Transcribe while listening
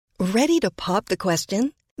Ready to pop the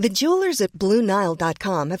question? The jewelers at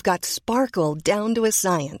BlueNile.com have got sparkle down to a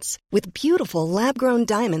science with beautiful lab-grown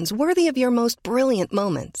diamonds worthy of your most brilliant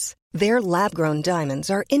moments. Their lab-grown diamonds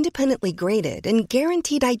are independently graded and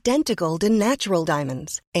guaranteed identical to natural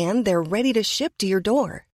diamonds, and they're ready to ship to your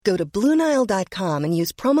door. Go to BlueNile.com and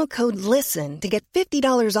use promo code LISTEN to get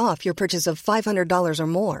 $50 off your purchase of $500 or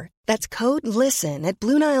more. That's code LISTEN at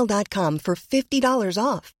BlueNile.com for $50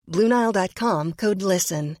 off. BlueNile.com, code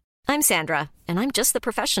LISTEN. I'm Sandra, and I'm just the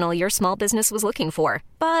professional your small business was looking for.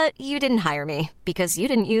 But you didn't hire me because you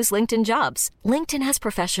didn't use LinkedIn Jobs. LinkedIn has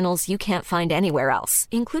professionals you can't find anywhere else,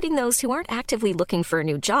 including those who aren't actively looking for a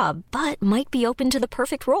new job, but might be open to the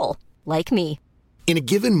perfect role, like me. In a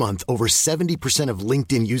given month, over 70% of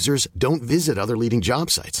LinkedIn users don't visit other leading job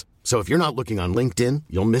sites. So if you're not looking on LinkedIn,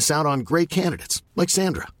 you'll miss out on great candidates like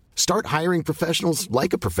Sandra. Start hiring professionals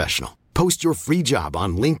like a professional. Post your free job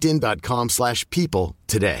on linkedin.com/people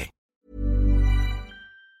today.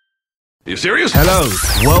 Are you serious? Hello,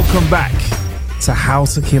 welcome back to How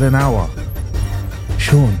to Kill an Hour.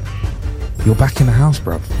 Sean, you're back in the house,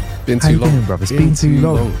 bruv. Been too long, bruv. It's been too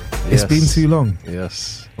long. It's been too long.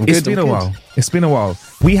 Yes. It's been a while. It's been a while.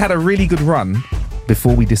 We had a really good run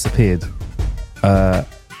before we disappeared. At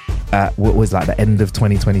what was like the end of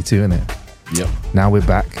 2022, innit? Yep. Now we're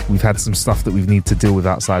back. We've had some stuff that we've need to deal with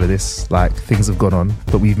outside of this. Like, things have gone on,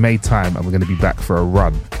 but we've made time and we're going to be back for a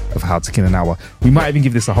run of How to Kill an Hour. We might even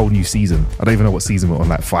give this a whole new season. I don't even know what season we're on,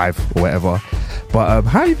 like 5 or whatever. But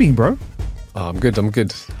how you been, bro? Oh, I'm good.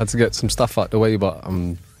 Had to get some stuff out the way, but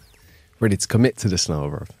I'm ready to commit to this now,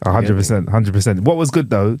 bro. 100%. 100%. What was good,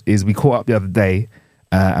 though, is we caught up the other day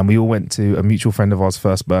and we all went to a mutual friend of ours'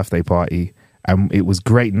 first birthday party. And it was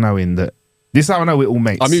great knowing that this is how I know we're all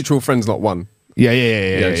mates. Our mutual friend's not one.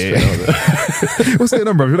 Yeah. What's going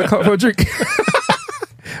on, bro? You want to come up for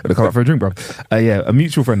a drink? Bro? Yeah, a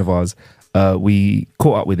mutual friend of ours. We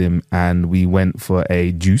caught up with him and we went for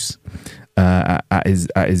a juice at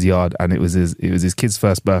his yard, and it was his kid's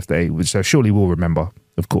first birthday, which I surely will remember,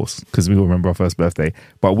 of course, because we all remember our first birthday.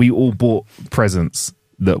 But we all bought presents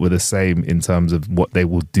that were the same in terms of what they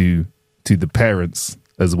will do to the parents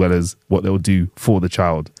as well as what they'll do for the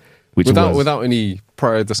child. Without any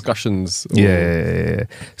prior discussions. Yeah.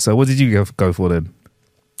 So what did you go for then?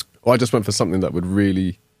 Well, I just went for something that would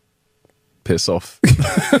really piss off.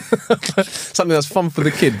 Something that's fun for the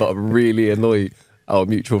kid, but really annoy our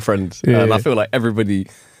mutual friend. And I feel like everybody,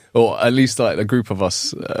 or at least like a group of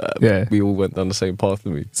us, we all went down the same path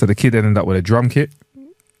with me. So the kid ended up with a drum kit.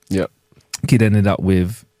 Yep. Kid ended up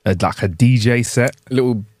with a DJ set. A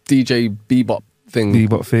little DJ bebop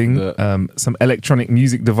thing. Some electronic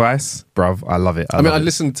music device. Bruv, I love it. I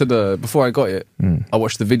listened to before I got it, I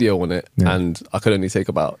watched the video on it, and I could only take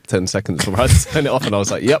about 10 seconds from how to turn it off, and I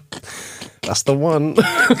was like, yep, that's the one.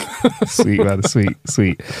 Sweet, man, sweet.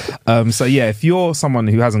 So yeah, if you're someone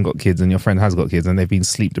who hasn't got kids and your friend has got kids and they've been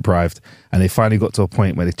sleep deprived and they finally got to a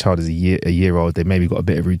point where the child is a year old, they maybe got a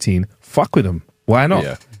bit of routine, fuck with them. Why not?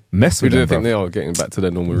 Yeah. Mess with them, them, think they are getting back to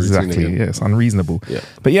their normal routine again. Yeah, it's unreasonable. Yeah.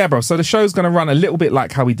 But yeah, bro, so the show's going to run a little bit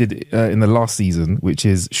like how we did in the last season, which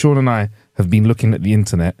is Sean and I have been looking at the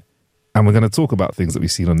internet and we're going to talk about things that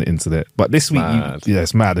we've seen on the internet. But this week,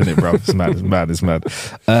 it's mad, isn't it, bro? It's mad.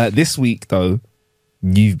 This week, though,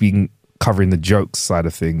 you've been covering the jokes side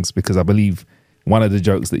of things, because I believe one of the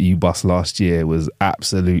jokes that you bust last year was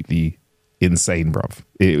absolutely insane, bruv.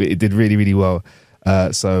 It did really, really well.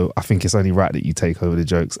 So I think it's only right that you take over the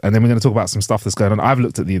jokes. And then we're going to talk about some stuff that's going on. I've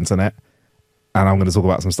looked at the internet and I'm going to talk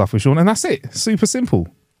about some stuff with Sean, and that's it. Super simple.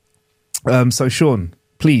 So Sean,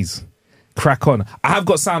 please crack on. I have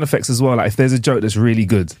got sound effects as well. Like if there's a joke that's really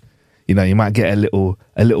good, you know, you might get a little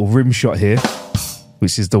rim shot here,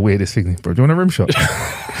 which is the weirdest thing. Bro, do you want a rim shot?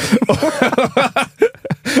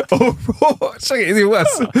 Check it, is it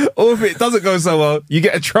worse? Or if it doesn't go so well, you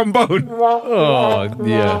get a trombone. Oh,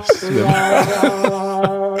 yes.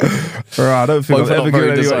 I don't think I'm ever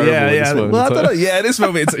going to do it. Yeah. Well, I don't know. Yeah, at this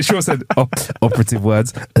moment, Sean said operative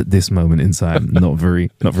words. At this moment in time, not very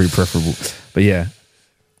preferable. But yeah.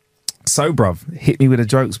 So, bruv, hit me with the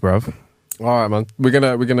jokes, bruv. All right, man. We're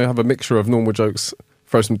gonna have a mixture of normal jokes.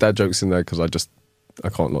 Throw some dad jokes in there because I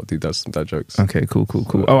can't not do some dad jokes. Okay, cool.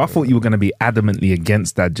 Oh, I thought you were going to be adamantly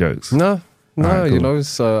against dad jokes. No, right, cool. You know,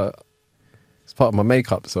 it's part of my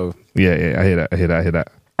makeup, so... Yeah, I hear that.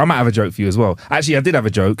 I might have a joke for you as well. Actually, I did have a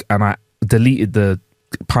joke, and I deleted the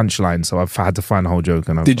punchline, so I've had to find the whole joke.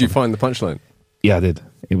 Did you find the punchline? Yeah, I did.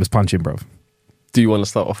 It was punching, bruv. Do you want to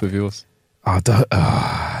start off with yours? I'm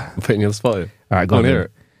putting you on the spot here. All right, go on, hear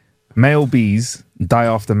it. Male bees die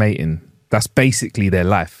after mating. That's basically their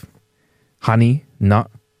life. Honey, nut,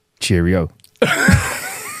 cheerio.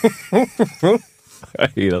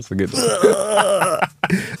 Hey, that's a good one.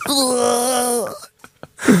 Oh,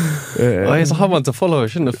 it's a hard one to follow. I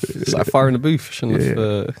shouldn't have. It's like fire in the booth. I shouldn't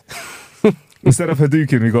have. Instead of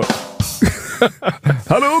Hadouken, we got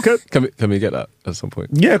hello, Ken. Can we get that at some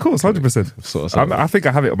point? Yeah, of course, 100%. Sort of I think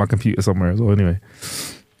I have it on my computer somewhere as well. Anyway,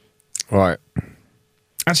 all right.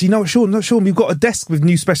 Actually, no, Sean, we've got a desk with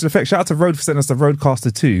new special effects. Shout out to Rode for sending us the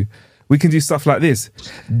Rodecaster 2. We can do stuff like this.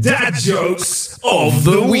 Dad jokes of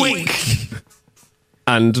the week.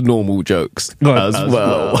 And normal jokes as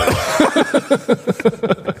well.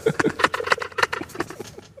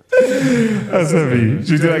 That's heavy.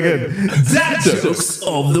 Should we do that again? Dad jokes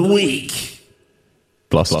of the week.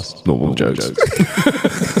 Plus normal jokes.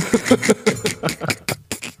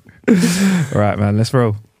 All right, man, let's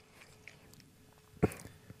roll.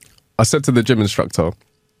 I said to the gym instructor,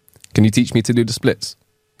 "Can you teach me to do the splits?"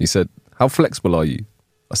 He said, "How flexible are you?"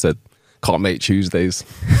 I said, "Can't make Tuesdays."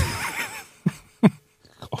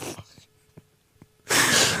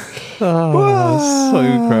 So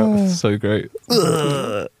crap. So great.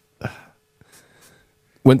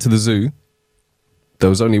 Went to the zoo. There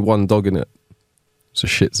was only one dog in it. It's a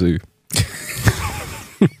Shih Tzu.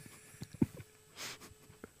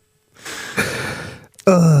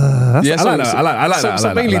 Yeah, I like that.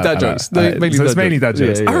 So mainly dad jokes. So it's mainly dad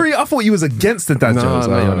jokes. Yeah. I thought you was against the dad jokes.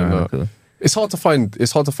 No. Cool. It's hard to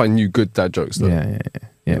find new good dad jokes though.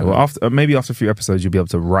 Yeah. Well, maybe after a few episodes, you'll be able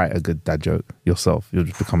to write a good dad joke yourself. You'll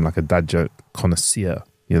just become like a dad joke connoisseur.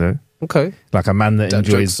 You know. Okay. Like a man that dad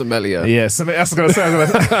enjoys sommelier. Yeah, that's what I was going to say. I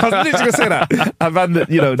was literally going to say that. A man that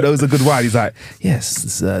knows a good wine. He's like,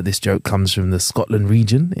 yes, this joke comes from the Scotland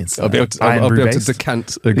region. It's I'll be able to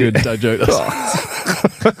decant a good dad joke.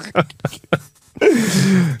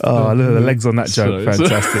 Oh, look at the legs on that joke.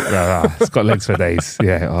 Fantastic. It's got legs for days.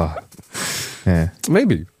 Yeah. Yeah.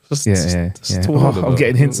 Maybe. I'm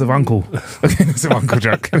getting hints of uncle. It's an uncle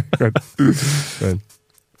joke.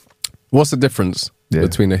 What's the difference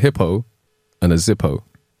between a hippo and a zippo?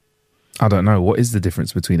 I don't know. What is the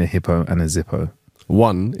difference between a hippo and a zippo?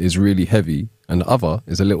 One is really heavy and the other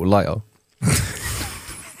is a little lighter.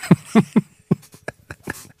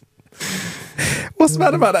 What's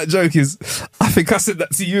mad about that joke is, I think I said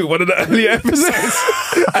that to you in one of the earlier episodes.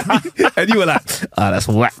 and you were like, that's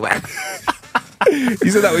whack.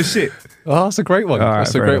 You said that was shit. Oh, that's a great one. Right,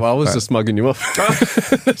 that's a great one. I was just mugging you off.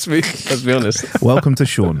 Let's be honest. Welcome to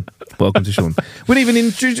Sean. We didn't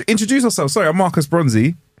even introduce ourselves. Sorry, I'm Marcus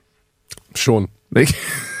Bronzy. Sean.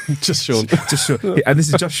 Just Sean. Just Sean. Yeah, and this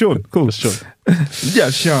is just Sean. Cool. Just Sean.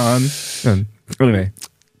 Yeah, Sean. Anyway.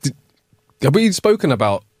 Have we spoken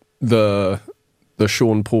about the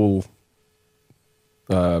Sean Paul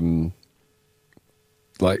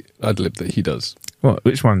like ad-lib that he does? What?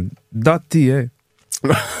 Which one? Dati,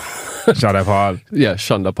 Shanda Paul. Yeah,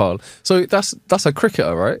 Shanda Paul. So that's a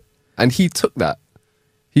cricketer, right? And he took that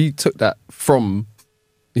from,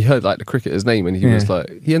 he heard like the cricketer's name and he was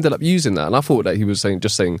like, he ended up using that. And I thought that he was saying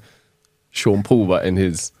Sean Paul, but in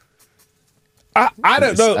his I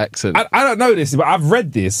don't know accent. I don't know this, but I've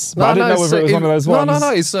read this, but I didn't know whether it was one of those ones.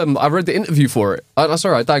 No. It's I read the interview for it.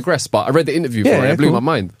 Sorry, I digress, but I read the interview for it. It blew my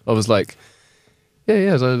mind. I was like,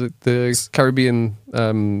 so the Caribbean.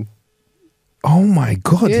 Oh my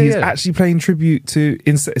God, he's actually playing tribute to.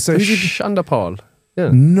 So Shanda Paul.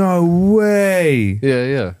 Yeah. No way.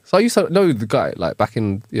 Yeah. So I used to know the guy like back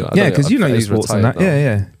in because your sports and that. Now.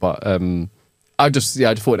 Yeah. But I just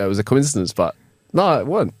thought that was a coincidence, but no, it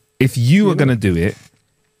wasn't. If you were going to do it,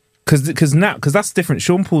 because that's different.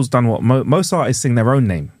 Sean Paul's done what most artists sing their own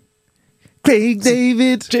name. Craig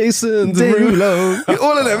David, Jason Derulo,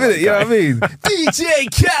 all of them, innit? You know what I mean? DJ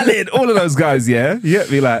Khaled, all of those guys, yeah? You get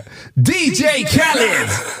me like, DJ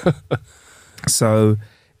Khaled! So,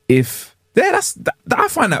 I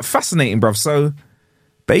find that fascinating, bruv. So,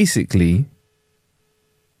 basically,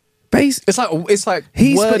 it's like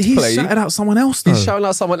he's wordplay. shouting out someone else, though. He's shouting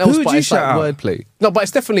out someone else, but it's like wordplay. No, but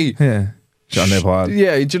it's definitely... Yeah. Yeah,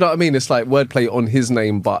 do you know what I mean? It's like wordplay on his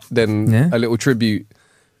name, but then a little tribute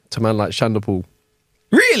to a man like Shanda Paul.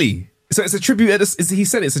 Really? So it's a tribute he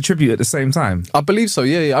said it's a tribute at the same time? I believe so,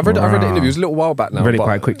 yeah. I read the interview. It was a little while back now. You read it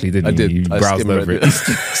quite quickly, didn't you? I did. You browsed over it.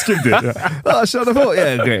 Skimmed it. Oh, Shanda Paul.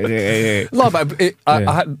 Yeah, great. No, but I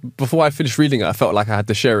had, before I finished reading it, I felt like I had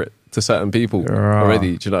to share it to certain people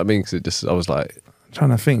already. Do you know what I mean? Because I was like... I'm trying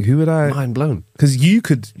to think, who would I... Mind blown. Because you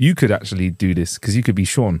could actually do this, because you could be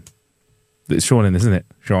Sean. It's Sean in this, isn't it?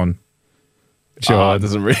 Sean. It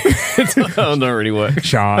doesn't really work.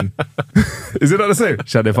 Sean. Is it not the same?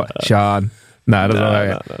 Sean. No, it doesn't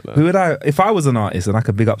work. No. Who would I, if I was an artist and I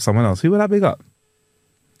could big up someone else, who would I big up?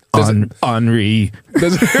 There's Henri.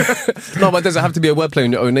 No, but does it have to be a wordplay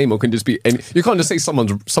on your own name, or can it just be any? You can't just say some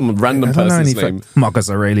random person's name. Marcus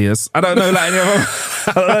Aurelius. I don't know like any of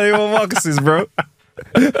I don't know any more Marcuses, bro.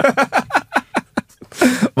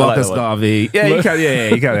 Marcus Garvey. Yeah, you can. Yeah,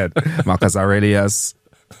 you can. Marcus Aurelius.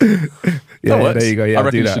 Yeah, there you go. Yeah, I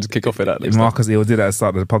reckon you should just kick off with that. Marcus, he'll do that at the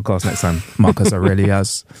start of the podcast next time. Marcus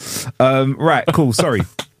Aurelius. Right, cool. Sorry.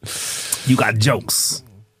 You got jokes.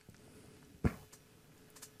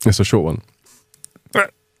 It's a short one. Is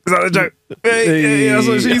that a joke? Hey, that's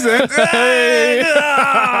what she said.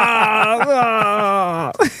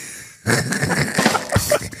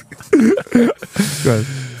 Go ahead.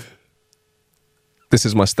 This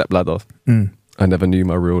is my step ladder. I never knew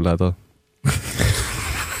my real ladder.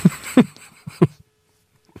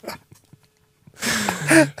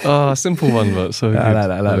 Simple one, but so good.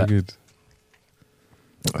 I like that. Good.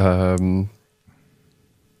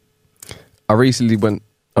 I recently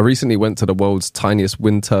went to the world's tiniest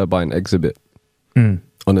wind turbine exhibit.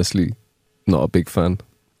 Honestly, not a big fan.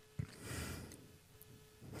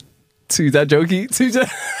 Too that jokey.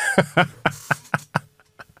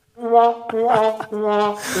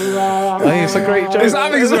 Hey, it's a great joke.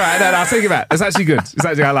 I think it's alright. No, I'll take it back. It's actually good. It's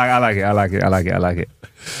actually I like it.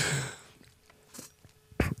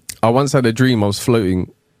 I once had a dream I was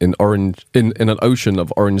floating in an ocean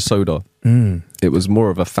of orange soda. It was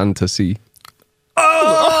more of a fantasy. Oh,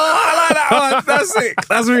 I like that one. That's sick.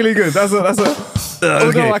 That's really good.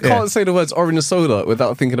 Although I can't say the words orange soda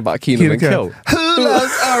without thinking about Keenan and Kel. Who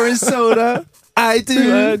loves orange soda? I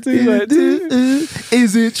do.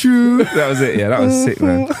 Is it true? That was it. Yeah, that was sick,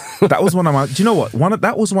 man. That was one of my. Do you know what?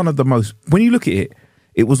 That was one of the most. When you look at it,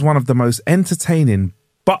 it was one of the most entertaining,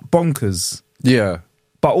 but bonkers. Yeah.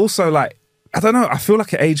 But also, like, I don't know. I feel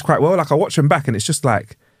like it aged quite well. Like, I watch them back, and it's just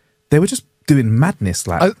like they were just doing madness.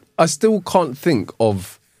 Like, I still can't think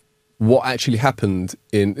of what actually happened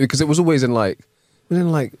because it was always in like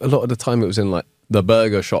a lot of the time it was in like the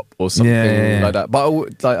burger shop or something like that.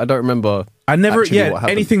 But I don't remember. I never, what happened.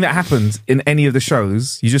 anything that happened in any of the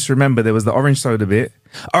shows, you just remember there was the orange soda bit.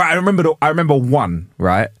 All right, I remember one,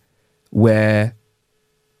 right, where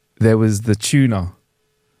there was the tuna,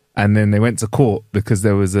 and then they went to court because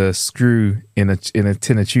there was a screw in a tin of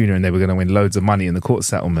tuna, and they were going to win loads of money in the court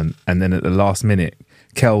settlement. And then at the last minute,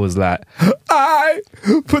 Kel was like, I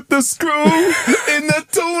put the screw in the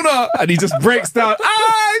tuna, and he just breaks down.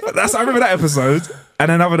 I remember that episode. And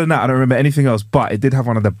then other than that, I don't remember anything else. But it did have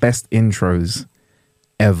one of the best intros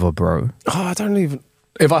ever, bro. Oh, I don't even.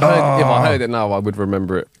 If I heard it now, I would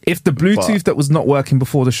remember it. If the Bluetooth that was not working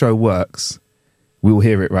before the show works, we'll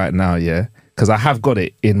hear it right now. Yeah, because I have got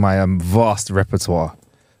it in my vast repertoire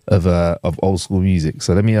of old school music.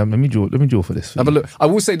 So let me draw for this. Have a look. I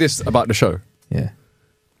will say this about the show. Yeah,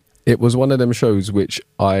 it was one of them shows which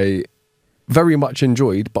I very much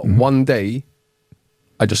enjoyed, but one day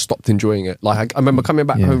I just stopped enjoying it. Like I remember coming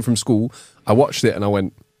back home from school, I watched it and I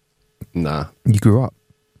went, nah. You grew up.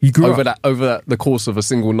 Over the course of a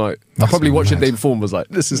single night. I probably watched it the day before and was like,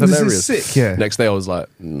 this is hilarious. This is sick, yeah. Next day I was like,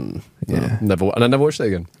 never. And I never watched it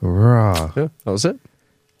again. Rah. Yeah, that was it.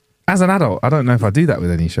 As an adult, I don't know if I do that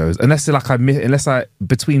with any shows. Unless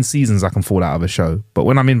between seasons I can fall out of a show. But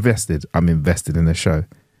when I'm invested in the show.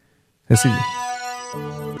 Let's see.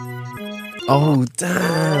 Oh,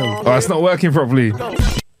 damn. Oh, it's not working properly.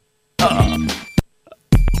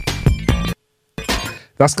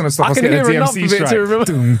 That's going to stop us getting a DMC strike.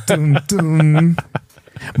 Doom, doom, doom.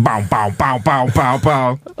 Bow, bow, bow, bow, bow,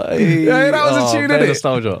 bow. Yeah, that was a tune, innit?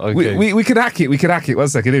 Nostalgia. Okay. We could hack it. 1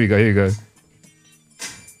 second. Here we go.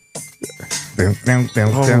 Oh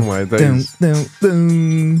my days.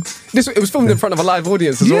 It was filmed in front of a live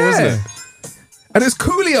audience as well, wasn't it? And it's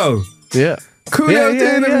Coolio. Yeah. Coolio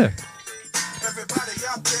doing it.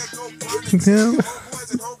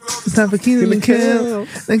 It's time for Keenan and Kel. Come on,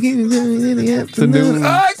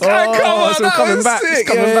 it's coming back. It's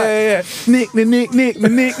coming back. Nick.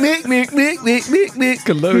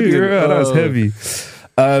 Nickelodeon. That was heavy.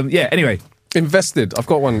 Yeah. Anyway, invested. I've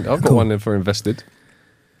got one. I've got one in for invested.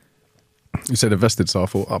 You said invested, so I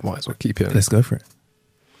thought I might as well keep it. Let's go for it.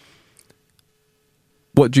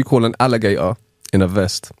 What do you call an alligator in a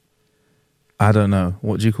vest? I don't know.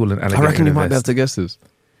 What do you call an alligator? I reckon you might be able vest? to guess this.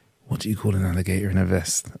 What do you call an alligator in a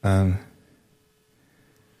vest?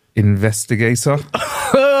 Investigator. Come on!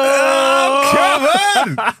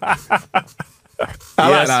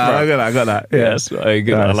 I got that. Yes, very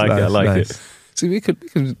good. I like it. See, we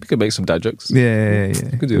could make some dad jokes. Yeah.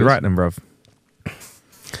 We could do this. Right then, bruv.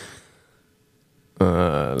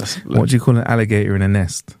 What do you call an alligator in a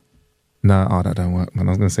nest? No, that don't work, man.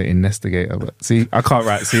 I was going to say investigator, but see, I can't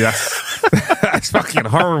write. See, that's That's fucking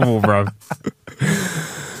horrible, bro.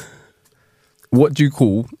 What do you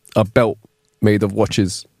call a belt made of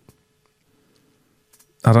watches?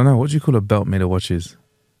 I don't know. What do you call a belt made of watches?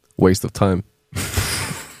 Waste of time.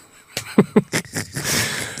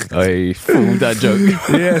 I fooled that joke.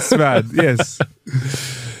 Yes, man. Yes.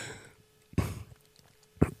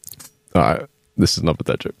 All right, this is another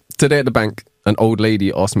dad joke. Today at the bank, an old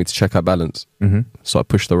lady asked me to check her balance, so I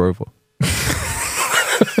pushed her over.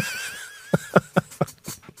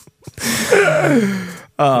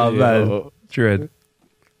 Oh, man. Dread.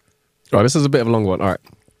 All right, this is a bit of a long one. All right.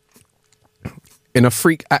 In a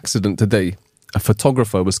freak accident today, a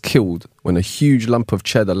photographer was killed when a huge lump of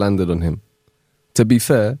cheddar landed on him. To be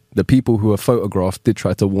fair, the people who were photographed did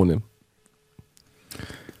try to warn him.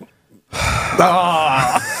 That's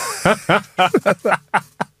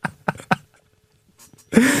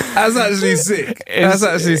actually sick. That's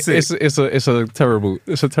actually sick. It's a terrible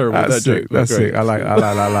dad joke. That's sick. I like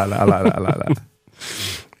that.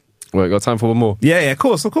 Wait, got time for one more? Yeah, of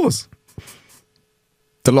course. The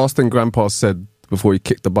last thing Grandpa said before he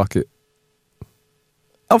kicked the bucket.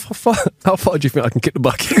 How far do you think I can kick the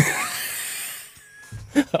bucket?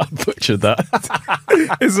 I butchered that.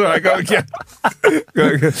 It's all right. Go again.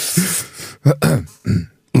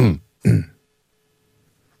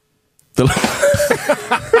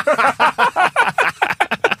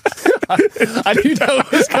 I knew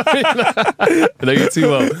that was coming. I know you too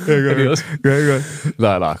well. Go.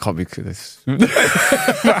 No, I can't be this. My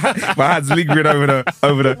hand's lingering over the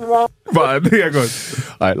button. Yeah, go on.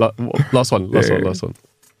 All right, last one. No, I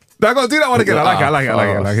gotta do that one again. I like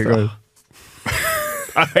it. Go on.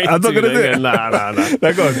 I'm not gonna do it. Nah.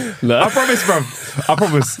 No, go on. Nah. I promise, bro. I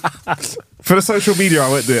promise. For the social media, I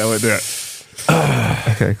won't do it.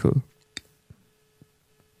 Okay, cool.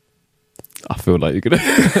 I feel like you're gonna.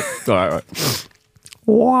 All right.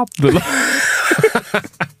 What? I'm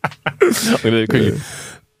gonna do it quickly.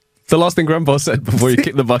 The last thing Grandpa said before he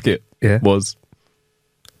kicked the bucket was,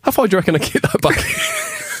 "How far do you reckon I kicked that bucket?"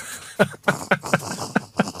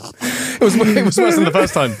 It was worse than the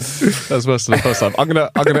first time. That was worse than the first time. I'm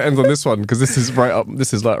gonna end on this one because this is right up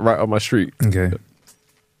right my street. Okay.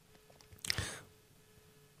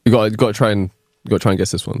 You got to try and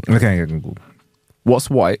guess this one. Okay. Cool. What's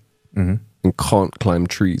white and can't climb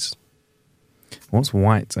trees? What's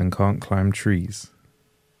white and can't climb trees?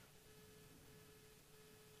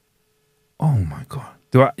 Oh my god!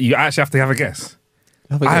 You actually have to have a guess?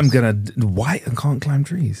 I'm gonna white and can't climb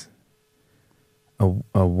trees. A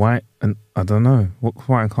white and I don't know what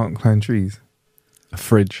white and can't climb trees. A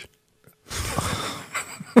fridge.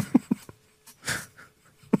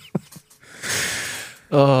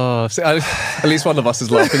 Oh, see, at least one of us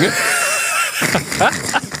is laughing.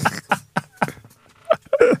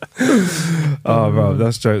 Oh, bro,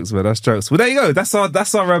 that's jokes, man. That's jokes. Well, there you go. That's our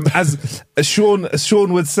as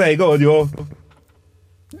Sean would say. Go on, your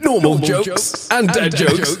normal jokes and dad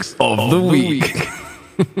jokes of the week.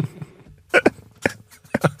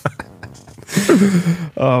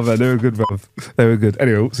 Oh man, they were good, bro. They were good.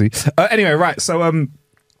 Anyway, we'll see. Anyway, right. So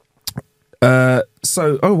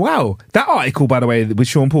oh wow, that article, by the way, with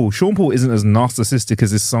Sean Paul. Sean Paul isn't as narcissistic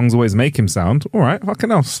as his songs always make him sound. All right,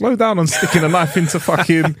 fucking hell, slow down on sticking a knife into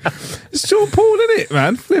fucking. It's Sean Paul, isn't it,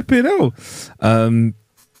 man? Flipping hell. All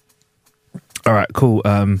right, cool.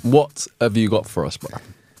 What have you got for us, bro?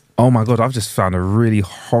 Oh my god, I've just found a really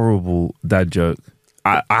horrible dad joke.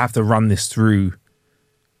 I have to run this through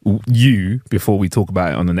you before we talk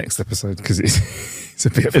about it on the next episode because it's a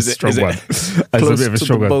bit of a strong one. It's a bit of a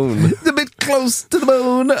strong one. It's a bit close to the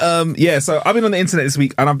bone. Yeah, so I've been on the internet this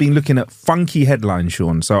week and I've been looking at funky headlines,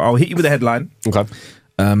 Sean. So I'll hit you with a headline. Okay.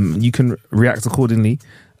 You can react accordingly.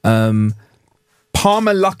 Palmer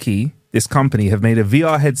Luckey, this company, have made a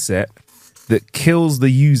VR headset that kills the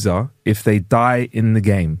user if they die in the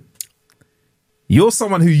game. You're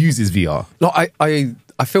someone who uses VR. No,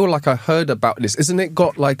 I feel like I heard about this. Isn't it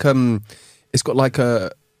got like it's got like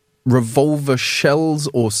a revolver shells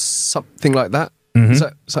or something like that? Mm-hmm. Is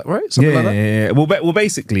that right? Something like that? Yeah. Well,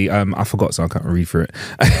 basically, I forgot, so I can't read through it.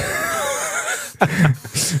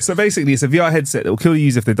 So basically, it's a VR headset that will kill the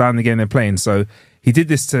user if they die in the game they're playing. So he did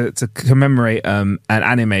this to commemorate an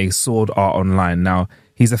anime, Sword Art Online. Now,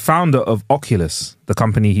 he's a founder of Oculus, the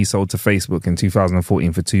company he sold to Facebook in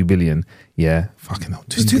 2014 for $2 billion. Yeah, fucking hell.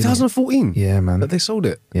 It was 2014? Yeah, man. That they sold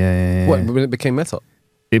it? Yeah. What, when it became Meta?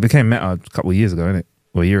 It became Meta a couple of years ago, innit?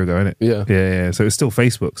 Or a year ago, innit? Yeah. Yeah. So it's still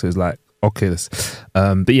Facebook, so it's like Oculus.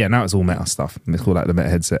 But yeah, now it's all Meta stuff. It's called like the Meta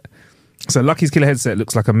headset. So Lucky's killer headset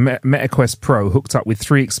looks like a MetaQuest Pro hooked up with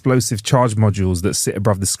 3 explosive charge modules that sit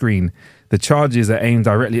above the screen. The charges are aimed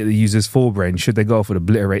directly at the user's forebrain should they go off and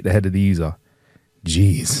obliterate the head of the user.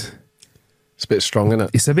 Jeez. It's a bit strong, isn't it?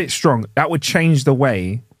 It's a bit strong. That would change the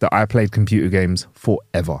way that I played computer games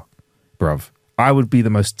forever, bruv. I would be the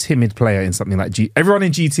most timid player in something like everyone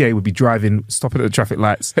in GTA would be driving, stopping at the traffic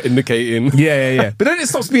lights. Indicating. Yeah. But then it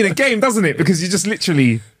stops being a game, doesn't it? Because you're just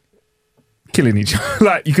literally killing each other.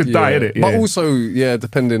 Like, you could die in it. Yeah. But also,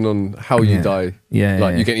 depending on how you die. Yeah.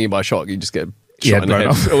 You get eaten by a shark, you just get shot in the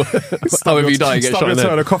head. However you die, you get shot in the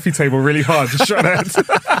head. On a coffee table really hard, just shot in the head.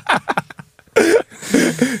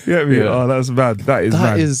 Oh, that's bad. That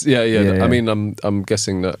is mad. I mean, I'm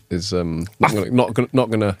guessing that is not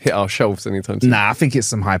gonna hit our shelves anytime soon. Nah, I think it's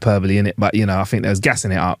some hyperbole in it, but I think there's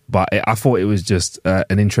gassing it up. But I thought it was just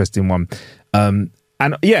an interesting one. So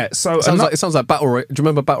it sounds like Battle Royale. Do you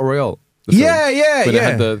remember Battle Royale? Yeah. Where they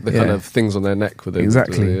had the kind of things on their neck with it.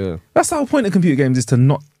 Exactly. That's the whole point of computer games, is to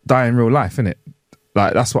not die in real life, isn't it?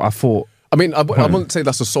 Like, that's what I thought. I mean, I wouldn't say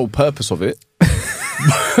that's the sole purpose of it.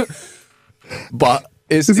 But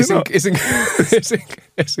I don't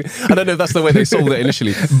know if that's the way they sold it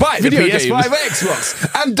initially. Buy the PS5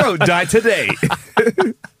 Xbox and don't die today.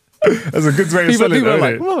 That's a good way of selling it. People are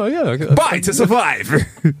like, oh yeah, buy to survive.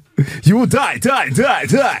 You will die.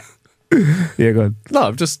 Yeah, go on.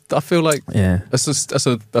 No, I feel like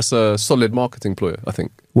that's a solid marketing ploy, I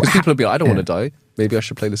think. Because people will be like, I don't want to die. Maybe I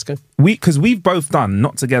should play this game. Because we've both done,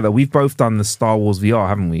 not together, we've both done the Star Wars VR,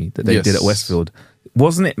 haven't we? That they did at Westfield.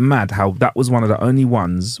 Wasn't it mad how that was one of the only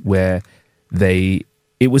ones where it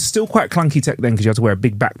was still quite clunky tech then, because you had to wear a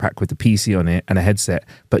big backpack with the PC on it and a headset,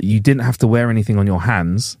 but you didn't have to wear anything on your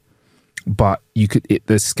hands, but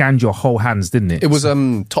they scanned your whole hands, didn't it? It was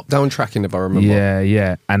top-down tracking, if I remember.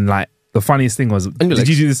 Yeah. And like, the funniest thing was, did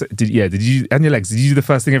you do this? And your legs. Did you do the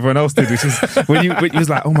first thing everyone else did, which is when you was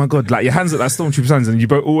like, oh my god, like your hands look like stormtroopers' hands, and you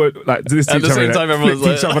both all like do this to each other. At the same time, everyone was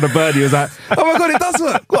like, each other the birdie was like, oh my god, it does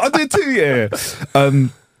work. Well, I do it too. Yeah.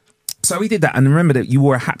 So we did that, and remember that you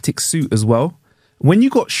wore a haptic suit as well. When you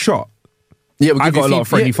got shot, I got a lot of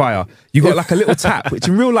friendly fire. You got like a little tap, which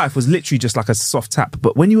in real life was literally just like a soft tap.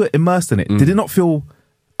 But when you were immersed in it, did it not feel?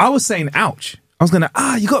 I was saying, ouch. I was going to,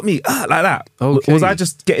 you got me, like that. Okay. Was I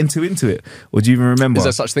just getting too into it? Or do you even remember? Is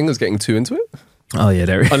there such thing as getting too into it? Oh yeah,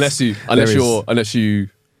 there is. Unless you,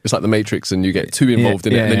 it's like the Matrix and you get too involved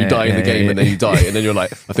in it and then you die in the game and then you die and then you're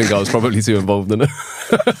like, I think I was probably too involved in it.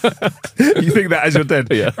 You think that as you're dead?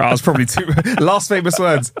 Yeah. I was probably too, last famous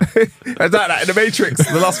words. Like in the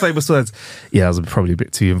Matrix, the last famous words. Yeah, I was probably a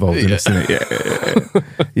bit too involved in this, innit?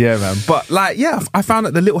 Yeah, man. But like, I found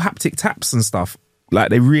that the little haptic taps and stuff, like,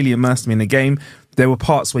 they really immersed me in the game. There were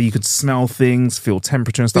parts where you could smell things, feel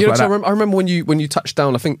temperature and stuff like that. I remember when you touched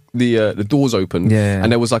down, I think the doors opened and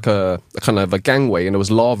there was like a kind of a gangway and there was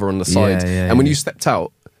lava on the sides. And when you stepped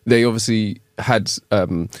out, they obviously had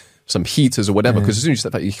some heaters or whatever, because as soon as you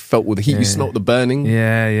stepped out, you felt all the heat, you smelt the burning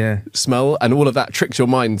smell, and all of that tricks your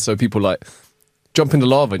mind. So people like jump in the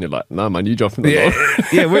lava and you're like, nah man, you jump in the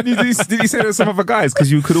lava. When did you say there were some other guys? Because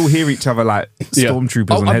you could all hear each other like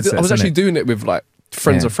stormtroopers on headsets. I was actually doing it with like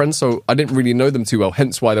friends of friends, so I didn't really know them too well,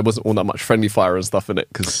 hence why there wasn't all that much friendly fire and stuff in it,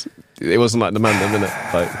 because it wasn't like the man them in it.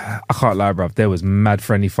 Like, I can't lie, bruv, there was mad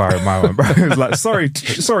friendly fire in my one, bro. It was like, sorry.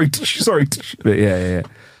 But yeah.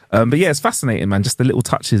 But yeah, it's fascinating, man, just the little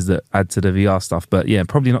touches that add to the VR stuff. But yeah,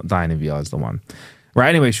 probably not dying in VR is the one. Right,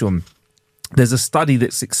 anyway, Sean, there's a study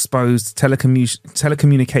that's exposed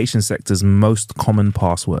telecommunication sector's most common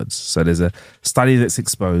passwords. So there's a study that's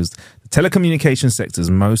exposed the telecommunication sector's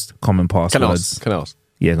most common passwords. Can I ask?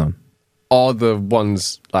 Yeah, go on. Are the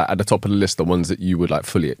ones like at the top of the list the ones that you would like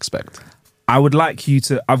fully expect? I would like you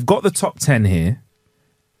to... I've got the top 10 here.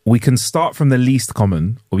 We can start from the least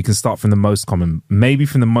common, or we can start from the most common. Maybe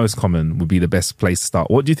from the most common would be the best place to start.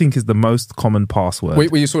 What do you think is the most common password?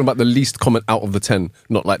 Wait, were you talking about the least common out of the 10,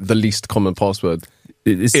 not like the least common password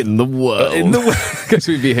in the world? In the world. Because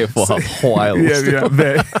we'd be here for a while.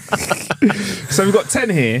 Yeah. So we've got 10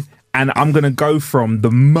 here, and I'm going to go from the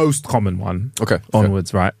most common one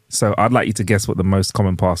onwards, right? So I'd like you to guess what the most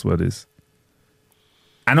common password is.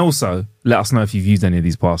 And also, let us know if you've used any of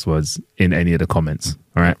these passwords in any of the comments,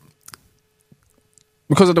 all right?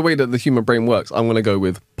 Because of the way that the human brain works, I'm going to go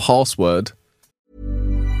with password.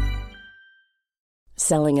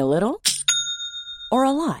 Selling a little or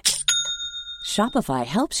a lot? Shopify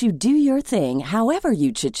helps you do your thing however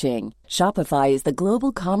you cha-ching. Shopify is the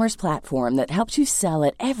global commerce platform that helps you sell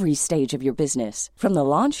at every stage of your business. From the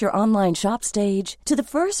launch your online shop stage to the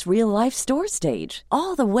first real-life store stage,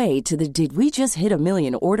 all the way to the did we just hit a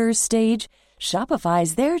million orders stage. Shopify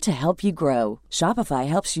is there to help you grow. Shopify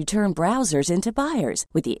helps you turn browsers into buyers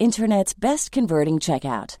with the internet's best converting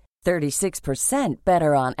checkout. 36%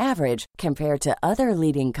 better on average compared to other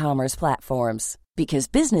leading commerce platforms. Because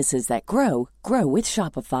businesses that grow with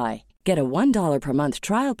Shopify. Get a $1 per month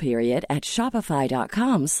trial period at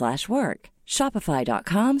shopify.com/work.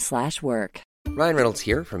 Shopify.com/work. Ryan Reynolds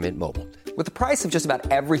here from Mint Mobile. With the price of just about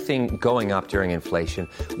everything going up during inflation,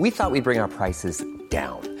 we thought we'd bring our prices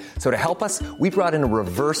down. So to help us, we brought in a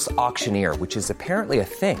reverse auctioneer, which is apparently a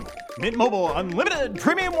thing. Mint Mobile Unlimited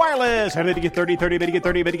Premium Wireless. How to get 30, 30, bit to get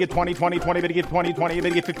 30, bit to get 20, 20, 20, bit to get 20, 20, bit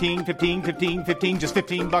to get 15, 15, 15, 15, just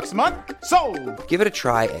 $15 a month? Sold! Give it a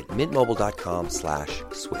try at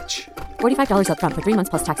mintmobile.com/switch. $45 up front for 3 months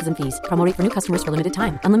plus taxes and fees. Promo rate for new customers for limited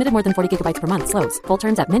time. Unlimited more than 40 gigabytes per month. Slows full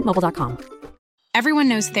terms at mintmobile.com. Everyone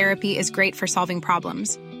knows therapy is great for solving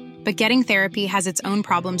problems. But getting therapy has its own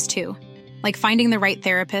problems too. Like finding the right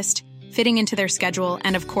therapist, fitting into their schedule,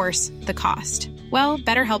 and of course, the cost. Well,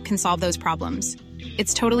 BetterHelp can solve those problems.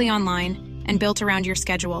 It's totally online and built around your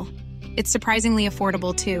schedule. It's surprisingly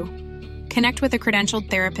affordable too. Connect with a credentialed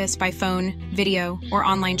therapist by phone, video, or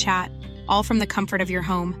online chat, all from the comfort of your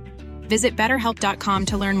home. Visit BetterHelp.com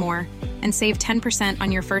to learn more and save 10%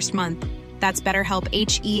 on your first month. That's BetterHelp,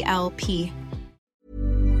 H-E-L-P.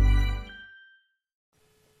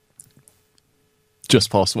 Just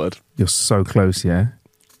password. You're so close, yeah?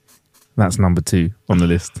 That's number 2 on the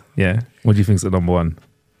list. Yeah. What do you think's at number 1?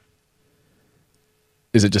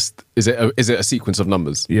 Is it a sequence of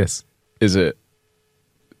numbers? Yes. Is it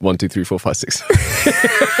 1, 2, 3, 4, 5, 6?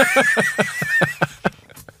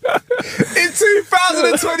 In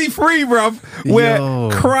 2023, bruv, where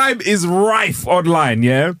crime is rife online,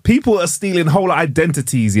 yeah? People are stealing whole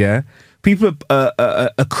identities, yeah? People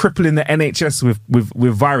are crippling the NHS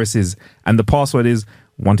with viruses, and the password is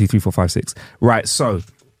 1, 2, 3, 4, 5, 6. Right, so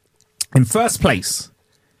in first place,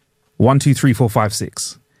 1, 2, 3, 4, 5,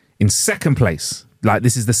 6. In second place, like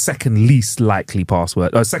this is the second least likely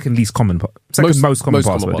password, second least common, most common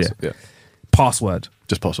password. Yeah. Password.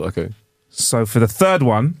 Just password, okay. So for the third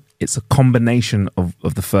one, it's a combination of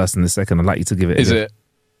the first and the second. I'd like you to give it. Is it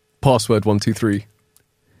password 1, 2, 3?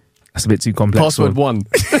 That's a bit too complex. Password 1.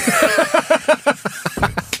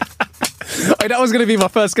 That was going to be my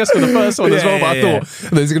first guess for the first one as well, but I thought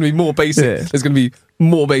there's going to be more basic. Yeah. There's going to be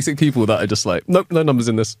more basic people that are just like, nope, no numbers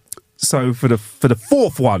in this. So for the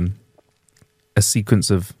fourth one, a sequence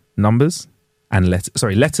of numbers and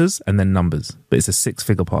letters and then numbers, but it's a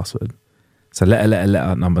 6-figure password. So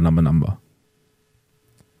letter, number.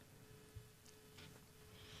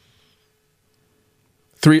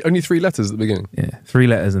 Only 3 letters at the beginning. Yeah, 3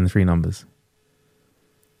 letters and 3 numbers.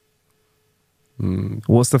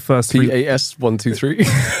 What's the first PAS 1, 2, 3?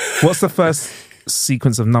 What's the first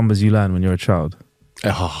sequence of numbers you learn when you're a child?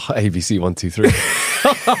 ABC 1, 2, 3.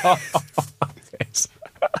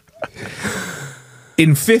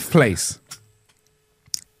 In 5th place,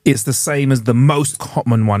 it's the same as the most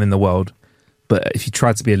common one in the world, but if you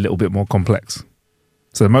try to be a little bit more complex.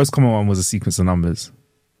 So the most common one was a sequence of numbers.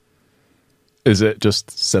 Is it just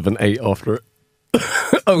 7, 8 after it?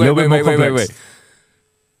 Wait.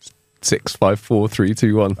 6, 5, 4, 3,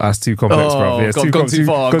 2, 1. That's too complex, bro. Yeah, gone too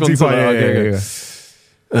far. Yeah.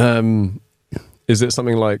 Is it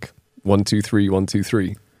something like 1, 2, 3, 1, 2,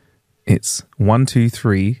 3? It's 1, 2,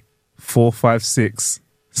 3, 4, 5, 6,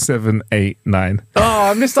 7, 8, 9. Oh,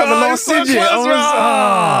 I missed out the last digit.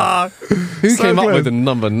 Who came up with the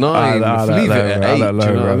number 9? Leave it at 8. Do you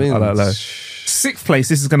know what I mean? 6th place,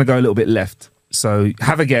 this is going to go a little bit left. So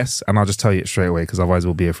have a guess, and I'll just tell you it straight away, because otherwise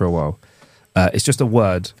we'll be here for a while. It's just a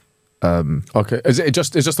word. Okay, is it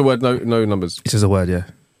just a word? No numbers. It's just a word, yeah.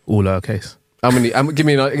 All lowercase. How many? Give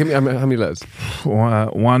me how many letters?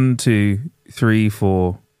 1, 2, 3,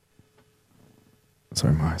 4.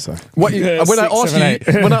 Sorry. What? Yeah, when I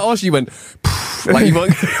asked you, you went like you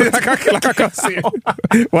went like I can't see it.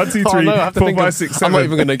 1, 2, 3, 4, 5, 6, 7. I'm not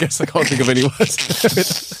even going to guess. I can't think of any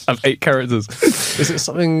words. I have 8 characters. Is it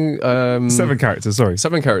something? 7 characters. Sorry,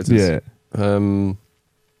 7 characters. Yeah.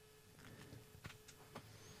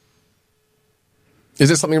 Is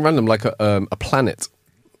it something random like a planet?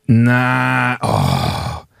 Nah.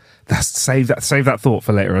 Oh, save that thought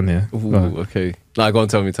for later on. Yeah. Ooh, okay. No, go on.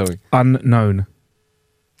 Tell me. Unknown.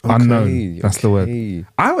 Okay, unknown. That's the word.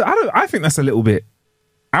 I think that's a little bit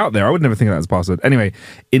out there. I would never think of that as a password. Anyway,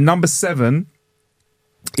 in number 7,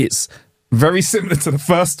 it's very similar to the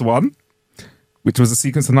first one, which was a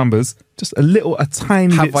sequence of numbers, just a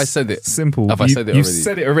tiny bit. Have I said it? Simple. Have I said it already? You've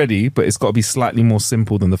said it already, but it's got to be slightly more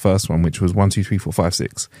simple than the first one, which was 1, 2, 3, 4, 5,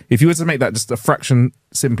 6. If you were to make that just a fraction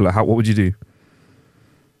simpler, what would you do?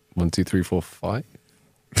 1, 2, 3, 4, 5.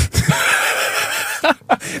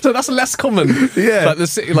 So that's less common. Yeah. Like the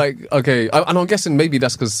city, okay, and I'm guessing maybe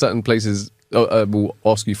that's because certain places will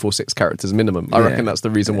ask you for 6 characters minimum. I reckon that's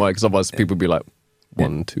the reason why, because otherwise people would be like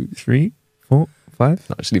 1, 2, 3, 4, 5?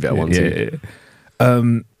 No, just leave it at 1, 2.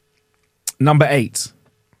 Yeah. Number 8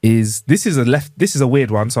 is this is a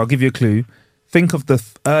weird one, so I'll give you a clue. Think of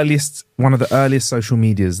one of the earliest social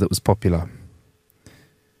medias that was popular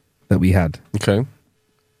that we had. Okay.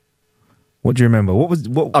 What do you remember?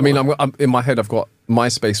 I mean, I'm in my head. I've got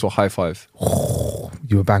MySpace or High Five.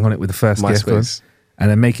 You were bang on it with the first guess, MySpace, and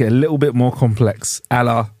then make it a little bit more complex, a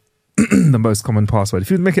la the most common password. If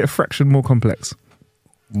you would make it a fraction more complex,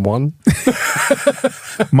 1.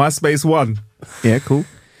 MySpace 1. Yeah, cool.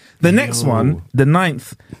 The next one, the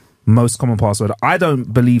 9th most common password. I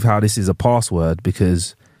don't believe how this is a password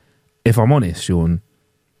because, if I'm honest, Sean,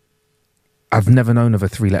 I've never known of a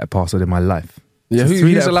 3-letter password in my life. Yeah,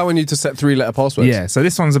 who's allowing you to set 3-letter passwords? Yeah, so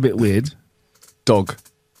this one's a bit weird. Dog.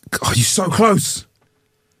 God, you're so close.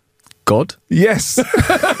 God? Yes.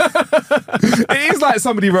 It is like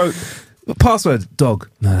somebody wrote, password, dog.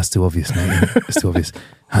 No, that's too obvious, mate. It's too obvious.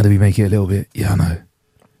 How do we make it a little bit? Yeah, I know.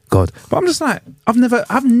 God. But I'm just like, when have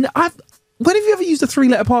you ever used a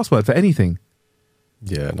 3-letter password for anything?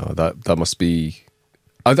 Yeah, no, that must be...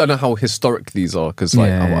 I don't know how historic these are, because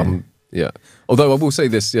I'm... Yeah. Although I will say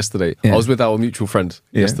this, yesterday, I was with our mutual friend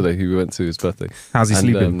yesterday who we went to his birthday. How's he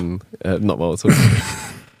sleeping? Not well at all.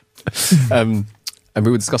 And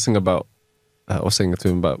we were discussing about, I was saying to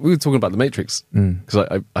him about, we were talking about The Matrix,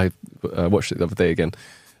 because I watched it the other day again.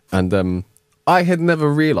 And I had never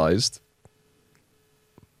realised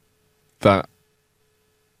that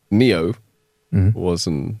Neo was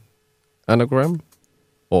an anagram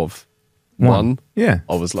of one. Yeah.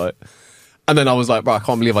 I was like... And then I was like, bro, I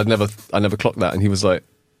can't believe I never clocked that. And he was like,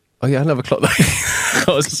 oh yeah, I never clocked that.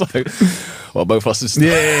 I was just like, well, both of us are just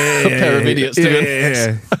a pair of idiots, to be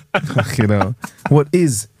honest. You know, what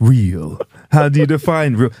is real? How do you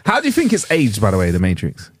define real? How do you think it's aged, by the way, The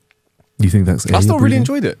Matrix? Do you think that's aged? I still really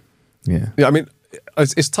enjoyed it. Yeah. Yeah, I mean,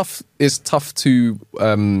 it's tough. It's tough to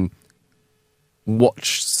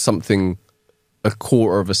watch something a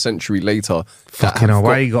quarter of a century later. Fucking hell,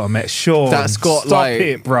 why you got to make sure? That's got Stop like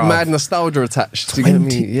it, bro. Mad nostalgia attached. Do you get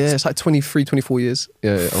me? Yeah, it's like 23, 24 years.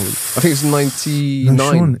 Yeah, I think it's 99.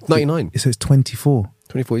 No, Sean, 99. So it's 24.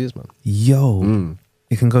 24 years, man. Yo.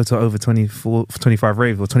 It can go to over 25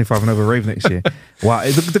 rave or 25 and over rave next year. Wow.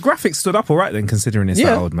 The graphics stood up all right then, considering it's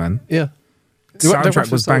that old, man. Yeah. The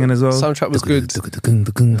soundtrack was banging as well. Soundtrack was good.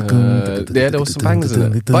 Yeah, there was some bangers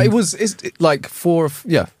in it. But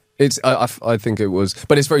it's like I think it was,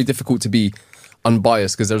 but it's very difficult to be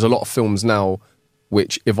unbiased because there's a lot of films now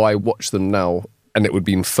which, if I watch them now and it would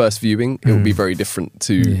be in first viewing, it would be very different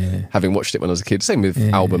to having watched it when I was a kid. Same with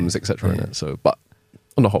albums, etc. In it. So, but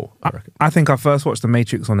on the whole, I reckon. I think I first watched The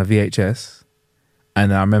Matrix on a VHS,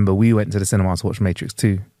 and I remember we went to the cinema to watch Matrix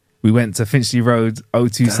 2. We went to Finchley Road,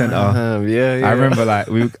 O2 Centre. Yeah. I remember like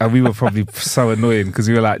we were probably so annoying because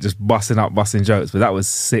we were like just busting jokes, but that was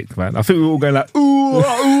sick, man. I think we were all going like, ooh, ooh,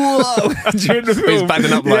 during the film. He's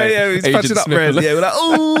banding up like he's patching up, man. Yeah, we're like,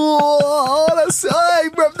 ooh,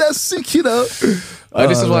 that's sick, you know.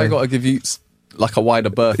 This is why I got to give you like a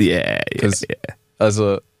wider berth. Yeah.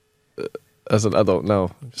 As an adult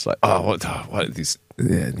now, I'm just like, what are these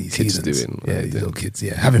kids doing? Yeah, these little kids,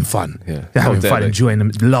 having fun. Yeah. They're having fun, enjoying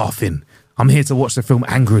them, laughing. I'm here to watch the film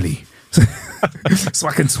angrily. So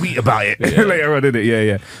I can tweet about it later on, innit?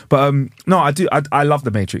 Yeah. But no, I love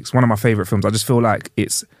The Matrix. One of my favourite films. I just feel like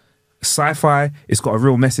it's sci-fi, it's got a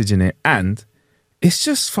real message in it, and it's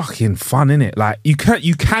just fucking fun, innit? Like you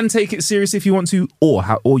can take it serious if you want to, or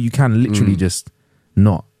you can literally just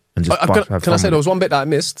not. And just can I say there was one bit that I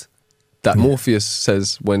missed? That Morpheus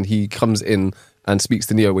says when he comes in and speaks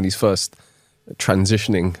to Neo when he's first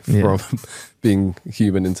transitioning from being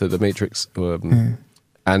human into the Matrix.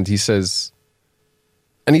 And he says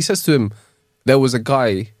to him, there was a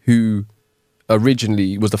guy who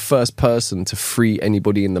originally was the first person to free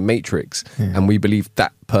anybody in the Matrix, and we believe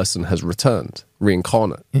that person has returned,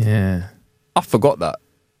 reincarnate. Yeah. I forgot that.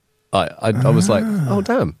 I was like, oh,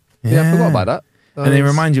 damn. Yeah, I forgot about that. And they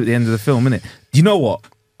remind you at the end of the film, innit? You know what?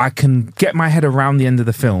 I can get my head around the end of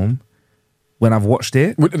the film when I've watched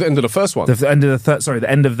it. The end of the first one? The end of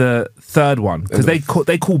the third one. Because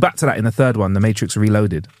they call back to that in the third one, The Matrix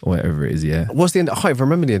Reloaded, or whatever it is, yeah. What's the end? I can't even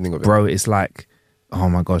remember the ending of it. Bro, it's like, oh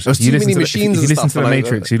my gosh. There's too many machines if you listen to The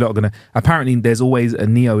Matrix, you're not going to... Apparently, there's always a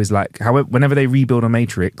Neo is like... whenever they rebuild a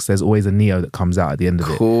Matrix, there's always a Neo that comes out at the end of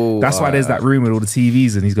it. That's why there's that room with all the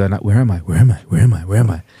TVs and he's going like, where am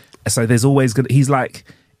I? So there's always... He's like...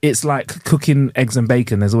 It's like cooking eggs and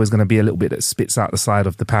bacon. There's always going to be a little bit that spits out the side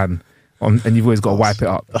of the pan, and you've always got to wipe it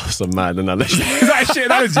up. That's a mad analogy. Is that a shit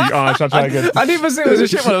analogy? Oh, shall I try again? I didn't even say it was a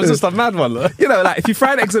shit one. It was just a mad one. You know, like if you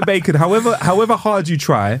fry eggs and bacon, however hard you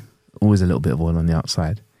try, always a little bit of oil on the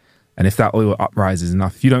outside. And if that oil uprises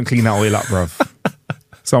enough, if you don't clean that oil up, bruv,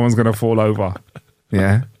 someone's going to fall over.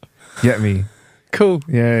 Yeah? Get me? Cool.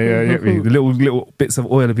 Yeah, get me? The little bits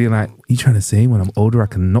of oil are being like, you trying to say when I'm older I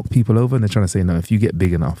can knock people over? And they're trying to say, no, if you get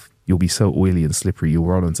big enough, you'll be so oily and slippery, you'll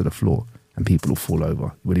roll onto the floor and people will fall over.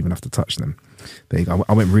 You wouldn't even have to touch them. There you go.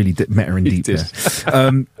 I went really meta and deep there.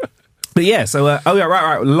 But yeah, so,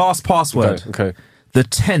 right. Last password. Okay. The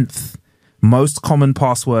 10th most common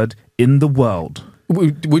password in the world.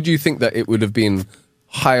 Would you think that it would have been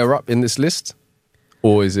higher up in this list?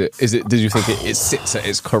 Or is it? Did you think it sits at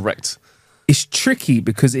its correct? It's tricky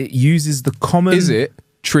because it uses the common... Is it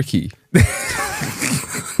tricky?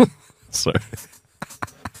 Sorry.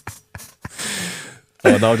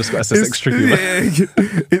 Oh, no, I just got SS tricky.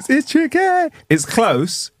 It's tricky. It's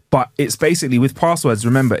close, but it's basically with passwords.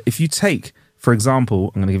 Remember, if you take, for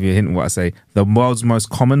example, I'm going to give you a hint of what I say, the world's most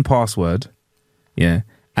common password, yeah,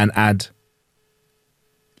 and add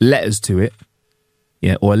letters to it,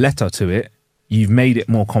 yeah, or a letter to it, you've made it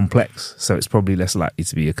more complex, so it's probably less likely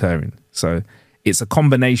to be occurring. So it's a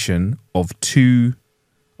combination of two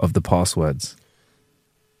of the passwords.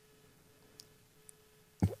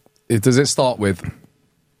 Does it start with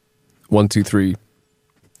 1, 2, 3,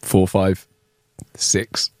 4, 5,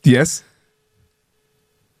 6? Yes.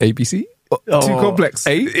 ABC? Too complex.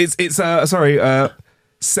 8? It's 7.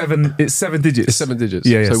 It's 7 digits. It's 7 digits.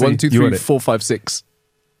 Yeah. So 1, 2, 3, 4, 5, 6.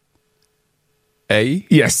 A?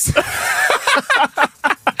 Yes.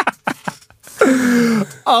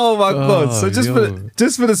 Oh my God. So just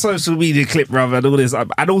for the social media clip, brother, and all this,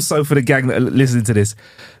 and also for the gang that are listening to this,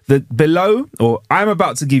 I'm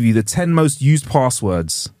about to give you the 10 most used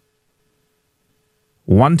passwords.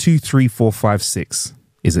 1, 2, 3, 4, 5, 6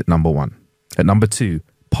 is at number 1. At number 2,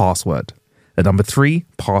 password. At number 3,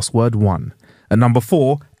 password 1. At number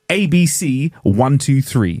 4, ABC 1, 2,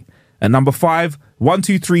 3. At number 5, 1,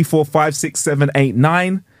 2, 3, 4, 5, 6, 7, 8,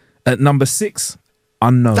 9. At number 6,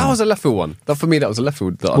 unknown. That was a left field one. For me, that was a left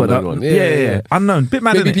field, the unknown one. Yeah. Unknown. Bit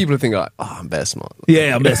mad. Maybe people think like, I'm better smart.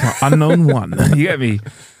 Yeah, I'm better smart. Unknown 1. You get me?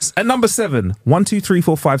 At number 7, 1, 2, 3,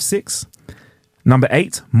 4, 5, 6. Number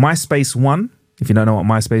 8, MySpace 1. If you don't know what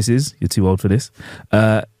MySpace is, you're too old for this.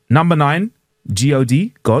 Number 9, God,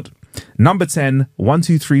 God. Number 10, 1,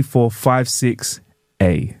 2, 3, 4, 5, 6,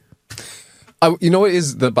 A. You know what it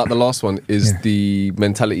is about the last one is the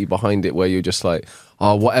mentality behind it, where you're just like,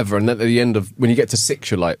 oh, whatever. And then at the end of, when you get to 6,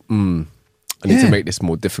 you're like, I need to make this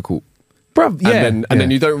more difficult. Bruv, yeah. And then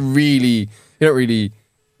you don't really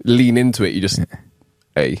lean into it. You just,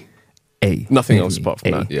 A. Nothing else apart from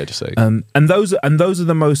that. Yeah, just A. And those are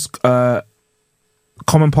the most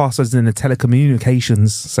common passwords in the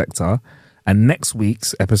telecommunications sector. And next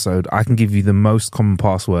week's episode, I can give you the most common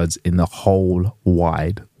passwords in the whole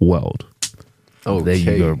wide world. Okay. There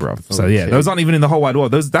you go, bruv. So yeah, those aren't even in the whole wide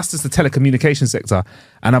world. That's just the telecommunications sector.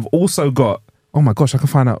 And I've also got, oh my gosh, I can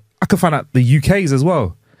find out the UK's as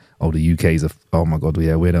well. Oh, the UK's oh my God,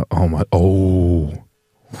 yeah,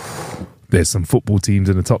 there's some football teams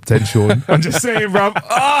in the top 10, Sean. I'm just saying, bruv.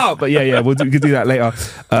 But yeah, we can do that later.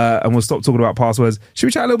 And we'll stop talking about passwords. Should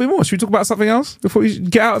we chat a little bit more? Should we talk about something else before we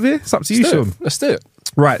get out of here? It's up to you, Sean. Let's do it.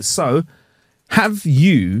 Right, so have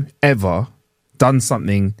you ever done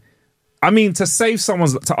something... I mean,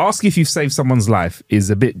 to ask if you've saved someone's life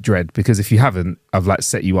is a bit dread, because if you haven't, I've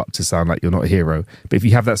set you up to sound like you're not a hero. But if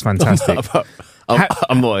you have, that's fantastic.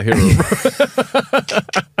 I'm not a hero.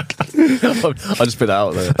 I'll just put that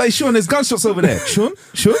out there. Hey, Sean, there's gunshots over there. Sean?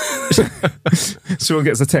 Sean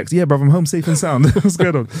gets a text. Yeah, brother, I'm home safe and sound. What's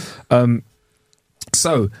going on?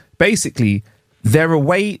 So basically, here's a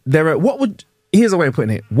way of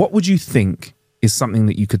putting it. What would you think is something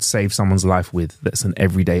that you could save someone's life with that's an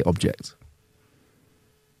everyday object?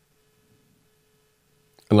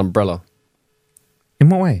 An umbrella. In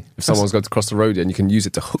what way? If someone's going to cross the road and you can use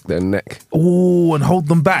it to hook their neck. Oh, and hold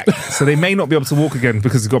them back. So they may not be able to walk again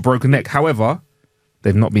because they've got a broken neck. However,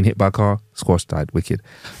 they've not been hit by a car. Squash died. Wicked.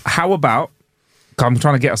 How about, I'm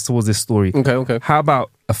trying to get us towards this story. Okay. How about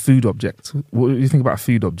a food object? What do you think about a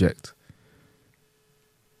food object?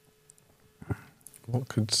 What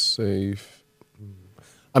could save...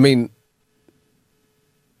 I mean,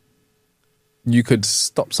 you could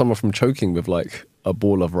stop someone from choking with a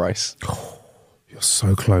ball of rice. You're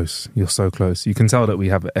so close. You can tell that we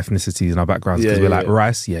have ethnicities in our backgrounds because we're like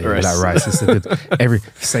rice. Yeah, we're like rice. It's a good.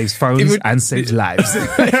 Saves phones and saves lives.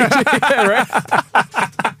 Right?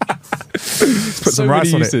 Put some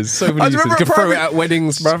rice on it. So many uses. You can throw it at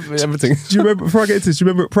weddings, everything. Do you remember? Before I get into this, do you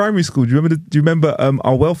remember at primary school? Do you remember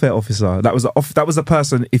our welfare officer? That was a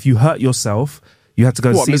person. If you hurt yourself, You had to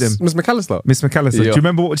go What, see them. Miss McAllister? Miss McAllister. Yeah. Do you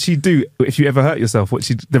remember what she'd do if you ever hurt yourself?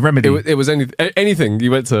 The remedy? It was anything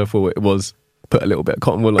you went to her for. It was put a little bit of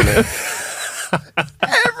cotton wool on it.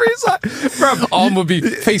 Arm would be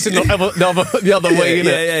facing the other way,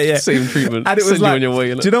 innit? Yeah. Same treatment. And it was Send like, you on your way,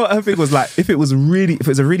 innit? do you know what her thing was like? If it was a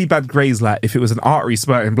really bad graze, like if it was an artery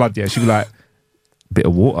spurting blood, yeah, she'd be like, bit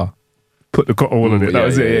of water. Put the cotton wool on it. That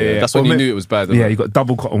was it. Yeah. That's when you knew it was bad. Yeah, you got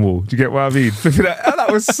double cotton wool. Do you get what I mean? That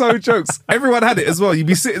was so jokes. Everyone had it as well. You'd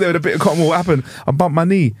be sitting there with a bit of cotton wool. What happened? I bumped my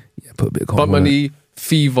knee. Yeah, put a bit of cotton wool. Bump my knee,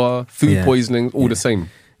 fever, food poisoning, all the same.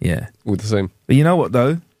 Yeah. All the same. But you know what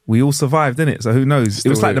though? We all survived, didn't it? So who knows? It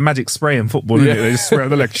was like the magic spray in football, didn't it? They just spray on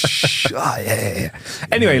the leg. Yeah.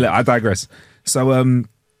 Anyway, look, I digress. So,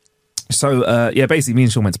 basically me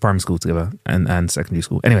and Sean went to primary school together and secondary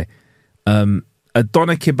school. Anyway, a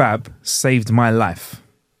doner kebab saved my life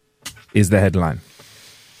is the headline.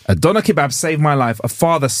 A doner kebab saved my life. A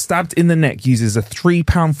father stabbed in the neck uses a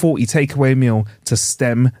 £3.40 takeaway meal to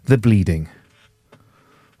stem the bleeding.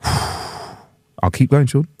 I'll keep going,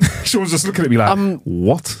 Sean. Sean's just looking at me like,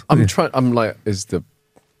 what? I'm like, is the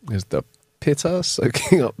pitta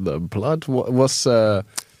soaking up the blood? What's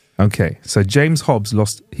Okay, so James Hobbs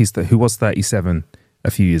who was 37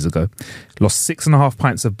 a few years ago, lost 6.5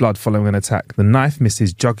 pints of blood following an attack. The knife missed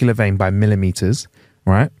his jugular vein by millimeters,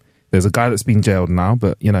 right? There's a guy that's been jailed now,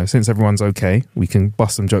 but, you know, since everyone's okay, we can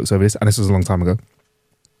bust some jokes over this, and this was a long time ago.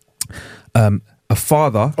 A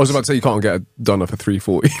father... I was about to say you can't get a doner for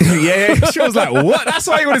 $3.40. yeah. Sean's like, what? That's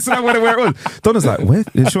why you wanted to know where it was. Donna's like, where?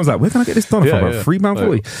 Sean's like, where can I get this doner from?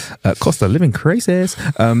 £3.40. Cost of living crisis.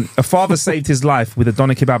 A father saved his life with a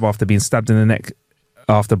doner kebab after being stabbed in the neck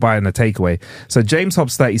after buying a takeaway. So James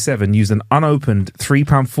Hobbs, 37, used an unopened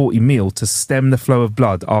 £3.40 meal to stem the flow of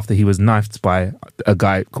blood after he was knifed by a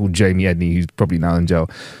guy called Jamie Edney, who's probably now in jail.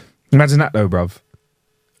 Imagine that though, bruv.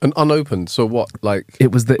 An unopened, so what? Like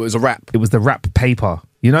it was a wrap. It was the wrap paper.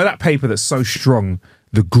 You know that paper that's so strong,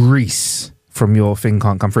 the grease from your thing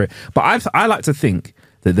can't come through it. But I like to think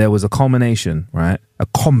that there was a combination, right? A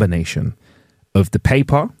combination of the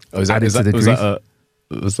paper added to the grease.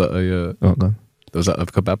 Was that a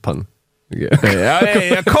kebab pun? Yeah,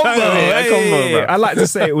 a combo. Combo. I like to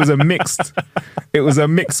say it was a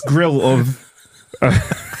mixed grill of.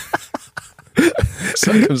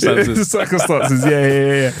 Circumstances,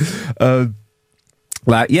 yeah.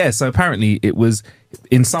 So apparently it was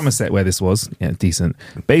in Somerset where this was. Yeah, decent.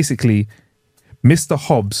 Basically, Mr.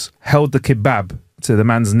 Hobbs held the kebab to the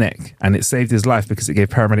man's neck and it saved his life because it gave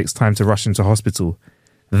paramedics time to rush him to hospital.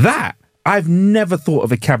 That, I've never thought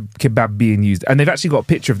of a kebab being used. And they've actually got a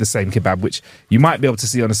picture of the same kebab, which you might be able to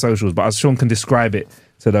see on the socials, but Sean can describe it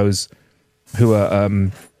to those who are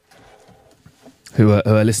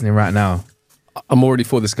listening right now. I'm already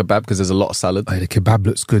for this kebab because there's a lot of salad. Oh, the kebab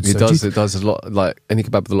looks good. It does a lot. Like any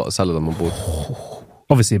kebab with a lot of salad, I'm on board.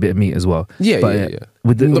 Obviously, a bit of meat as well. Yeah.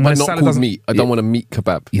 With but not called meat. I don't want a meat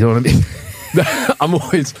kebab. You know what I mean?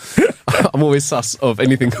 I'm always sus of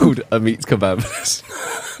anything called a meat kebab.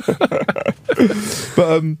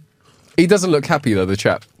 But he doesn't look happy though. The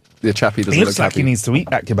chappy doesn't look happy. He looks like he needs to eat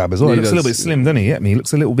that kebab as well. He looks a little bit slim, doesn't he? Yeah, he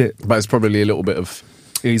looks a little bit. But it's probably a little bit of.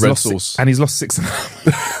 He's red lost sauce. And he's lost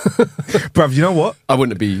 6.5. Bruv, you know what? I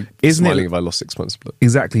wouldn't be smiling if I lost 6 months. But.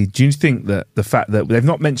 Exactly. Do you think that the fact that they've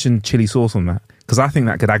not mentioned chili sauce on that? Because I think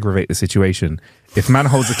that could aggravate the situation. If man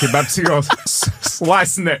holds a kebab to your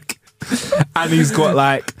sliced neck and he's got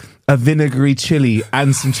like a vinegary chili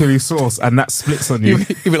and some chili sauce and that splits on you.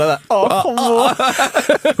 You'd be like that. Oh, come on.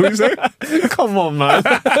 What do you say? Come on, man.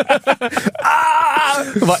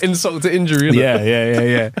 Like insult to injury, isn't it?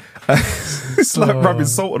 Yeah. It's like rubbing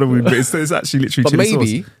salt on a wound, but it's actually literally chili sauce. But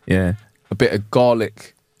maybe a bit of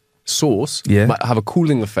garlic sauce might have a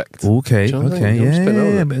cooling effect. Okay,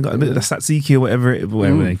 yeah. Got a bit of the tzatziki or whatever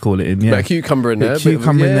they call it in. Yeah, bit of cucumber in there.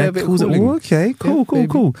 Cucumber in there. Okay,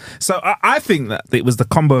 cool. So I think that it was the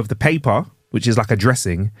combo of the paper, which is like a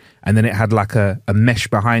dressing, and then it had like a mesh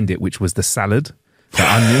behind it, which was the salad, the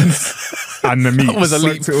onions, and the meat. That was a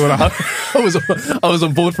leap. I was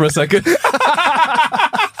on board for a second.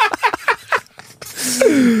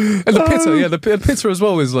 And the pitta, the pitta as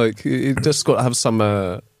well is like it just got to have some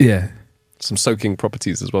soaking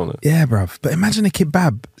properties as well. No? Yeah, bruv. But imagine a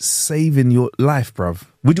kebab saving your life, bruv.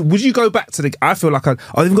 Would you go back to the? I feel like I've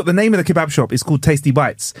even got the name of the kebab shop. It's called Tasty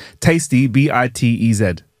Bites. Tasty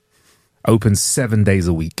Bitez. Open 7 days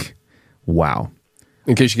a week. Wow.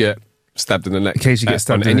 In case you get stabbed in the neck. In case you get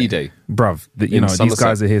stabbed on any day, bruv. These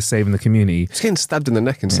guys are here saving the community. Just getting stabbed in the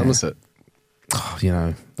neck in Somerset. Oh,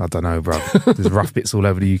 I don't know, bro. There's rough bits all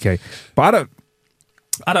over the UK. But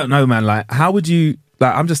I don't know, man. Like, how would you...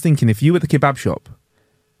 Like, I'm just thinking, if you were the kebab shop,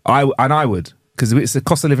 I would. because it's a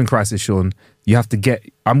cost of living crisis, Sean. You have to get.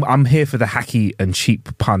 I'm here for the hacky and cheap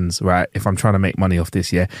puns, right? If I'm trying to make money off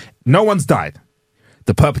this, yeah. No one's died.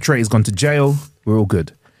 The perpetrator's gone to jail. We're all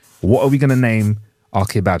good. What are we going to name our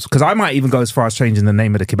kebabs? Because I might even go as far as changing the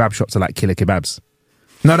name of the kebab shop to like Killer Kebabs.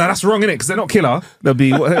 No, that's wrong, innit? Because they're not killer. They'll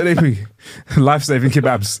be, what they be? Life-saving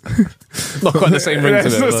kebabs. Not quite the same ring to it.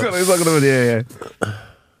 It's not going to be, yeah.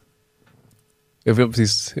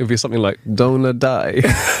 It'll be something like Dona Die.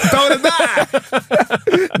 Dona Die!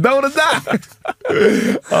 Dona Die!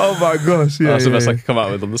 Oh my gosh, yeah. That's the best I could come out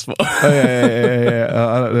with on the spot. Yeah.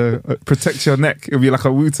 I don't know. Protect your neck. It'll be like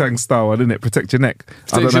a Wu-Tang style one, isn't it? Protect your neck.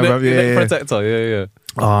 Protect your neck protector, yeah.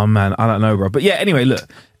 Oh man, I don't know, bro. But yeah, anyway, look.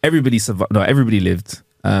 Everybody survived. No, everybody lived.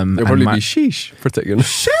 It'll probably be sheesh. Protect your neck.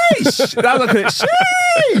 Sheesh! That was like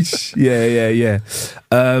sheesh! Yeah.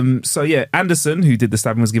 So yeah, Anderson, who did the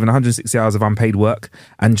stabbing, was given 160 hours of unpaid work,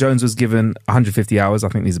 and Jones was given 150 hours. I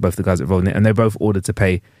think these are both the guys involved in it, and they're both ordered to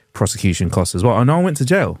pay prosecution costs as well. And no one went to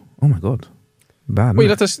jail. Oh my God. Bad. Well,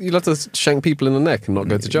 you'll have to shank people in the neck and not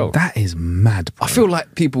go to jail. That is mad, bro. I feel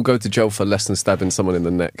like people go to jail for less than stabbing someone in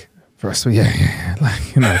the neck. So yeah.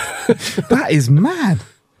 Like, you know, that is mad.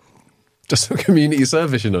 Just for community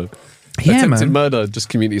service, you know. Yeah, Attempted man. murder, just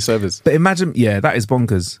community service. But imagine, that is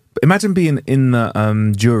bonkers. But imagine being in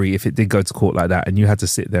the jury if it did go to court like that, and you had to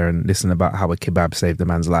sit there and listen about how a kebab saved a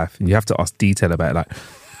man's life, and you have to ask detail about it, like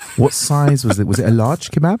what size was it? Was it a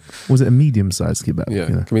large kebab? Was it a medium-sized kebab? Yeah.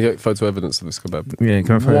 You know? Can we get photo evidence of this kebab? Yeah.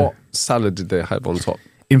 What salad did they have on top?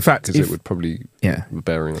 In fact, because it would probably be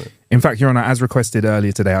bearing it. In fact, Your Honour, as requested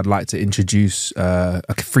earlier today, I'd like to introduce a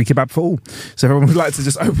free kebab for all. So everyone would like to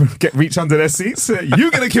just reach under their seats. You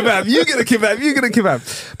get a kebab, you get a kebab, you get a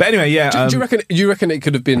kebab. But anyway, yeah. Do you reckon it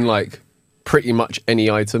could have been like pretty much any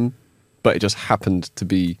item, but it just happened to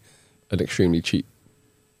be an extremely cheap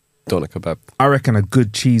doner kebab? I reckon a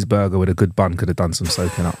good cheeseburger with a good bun could have done some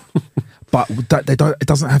soaking up. But it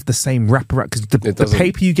doesn't have the same wraparound, because the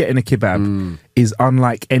paper you get in a kebab is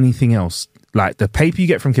unlike anything else. Like the paper you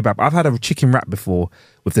get from kebab, I've had a chicken wrap before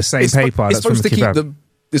with the same paper that's from the kebab.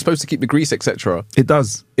 It's supposed to keep the grease, etc. It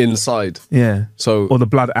does inside. Yeah. Or the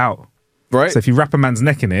blood out. Right. So if you wrap a man's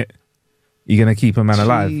neck in it, you're gonna keep a man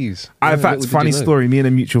alive. In fact, funny story. Me and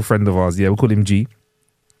a mutual friend of ours, we'll call him G.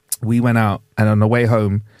 We went out, and on the way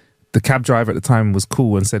home, the cab driver at the time was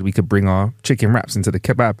cool and said we could bring our chicken wraps into the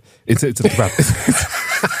kebab, into the kebab,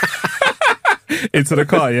 into the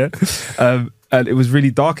car, yeah. And it was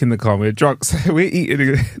really dark in the car. We were drunk, so we're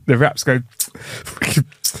eating the wraps. Going,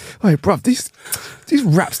 hey, bruv, these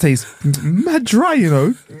wraps taste mad dry, you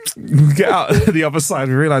know. We get out the other side,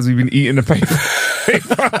 we realise we've been eating the paper.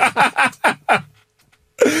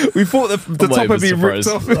 We thought the top had been ripped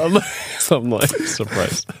off. I'm not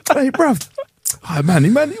surprised. Hey, bruv. Oh, man,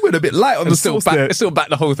 you went a bit light on the sauce there. It's still back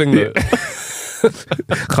the whole thing, though.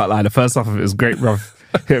 Can't lie, the first half of it was great, bruv.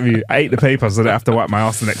 Get me? I ate the paper, so I don't have to wipe my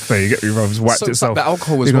ass the next day. You get me, bruv? Just wiped itself. But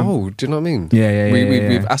alcohol as well. Do you know what I mean? Yeah.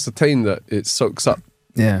 We've ascertained that it soaks up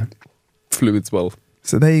fluids well.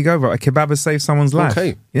 So there you go, bro. A kebab has saved someone's life.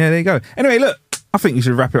 Okay. Yeah, there you go. Anyway, look, I think you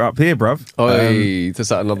should wrap it up here, bruv. Just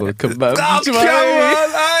that another kebab.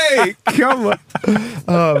 Come on.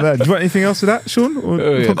 Oh, man. Do you want anything else with that, Sean? Or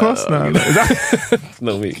podcast?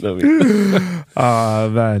 No meat. Oh,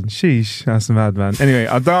 man. Sheesh. That's mad, man. Anyway,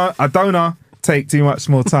 I don't take too much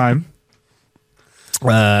more time.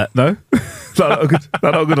 No? That's not a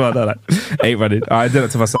good one. No. Ain't running. I did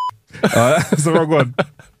it to myself. That's the wrong one.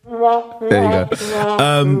 There you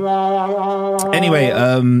go. Anyway,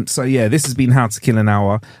 so yeah, this has been How to Kill an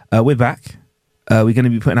Hour. We're back. We're going to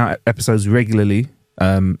be putting out episodes regularly.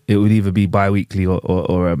 It would either be bi-weekly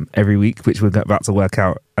or every week, which we're about to work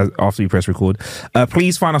out after we press record.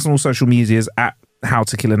 Please find us on all social medias at How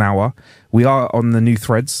to Kill an Hour. We are on the new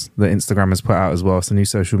threads that Instagram has put out as well. It's a new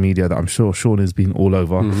social media that I'm sure Sean has been all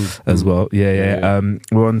over as well. Yeah.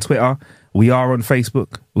 We're on Twitter. We are on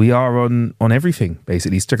Facebook. We are on everything,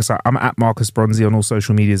 basically. So check us out. I'm at Marcus Bronzy on all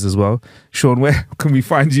social medias as well. Sean, where can we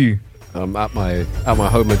find you? At my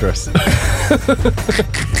home address.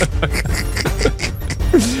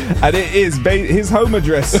 And it is his home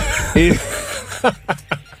address is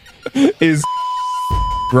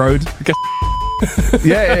road.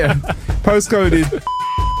 Yeah. Postcode is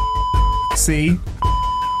C.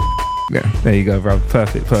 Yeah, there you go, bro.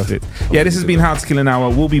 Perfect. Yeah, this has been How to Kill an Hour.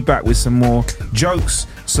 We'll be back with some more jokes,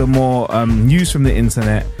 some more news from the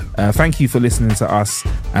internet. Thank you for listening to us,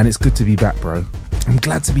 and it's good to be back, bro. I'm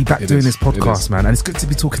glad to be back doing this podcast, man, and it's good to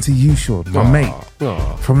be talking to you, Sean, my mate,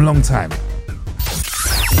 from a long time.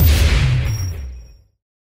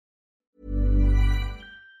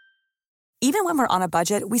 Even when we're on a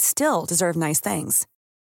budget, we still deserve nice things.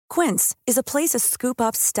 Quince is a place to scoop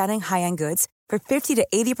up stunning high-end goods for 50 to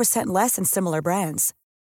 80% less than similar brands.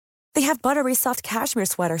 They have buttery soft cashmere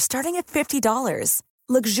sweaters starting at $50,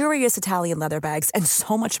 luxurious Italian leather bags, and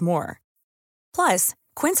so much more. Plus,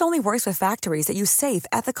 Quince only works with factories that use safe,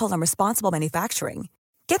 ethical, and responsible manufacturing.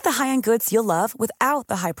 Get the high-end goods you'll love without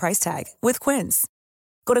the high price tag with Quince.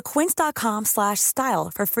 Go to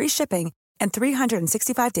quince.com/style for free shipping and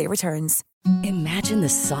 365-day returns. Imagine the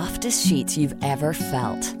softest sheets you've ever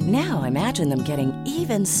felt. Now imagine them getting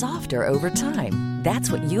even softer over time.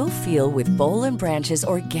 That's what you'll feel with Boll & Branch's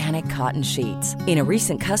organic cotton sheets. In a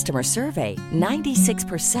recent customer survey,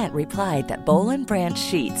 96% replied that Boll & Branch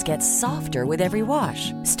sheets get softer with every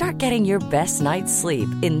wash. Start getting your best night's sleep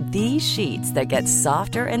in these sheets that get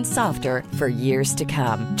softer and softer for years to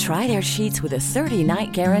come. Try their sheets with a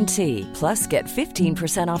 30-night guarantee. Plus, get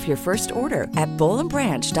 15% off your first order at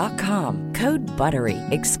bollandbranch.com. Code BUTTERY.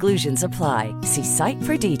 Exclusions apply. See site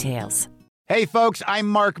for details. Hey, folks, I'm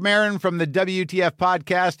Mark Maron from the WTF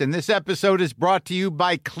Podcast, and this episode is brought to you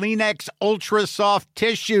by Kleenex Ultra Soft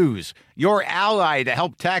Tissues, your ally to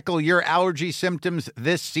help tackle your allergy symptoms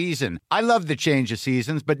this season. I love the change of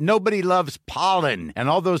seasons, but nobody loves pollen and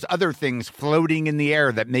all those other things floating in the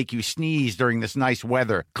air that make you sneeze during this nice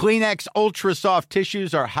weather. Kleenex Ultra Soft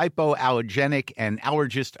Tissues are hypoallergenic and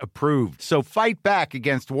allergist approved, so fight back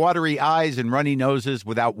against watery eyes and runny noses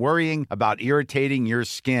without worrying about irritating your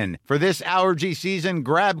skin. For this allergy season,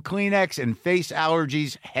 grab Kleenex and face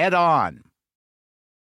allergies head on.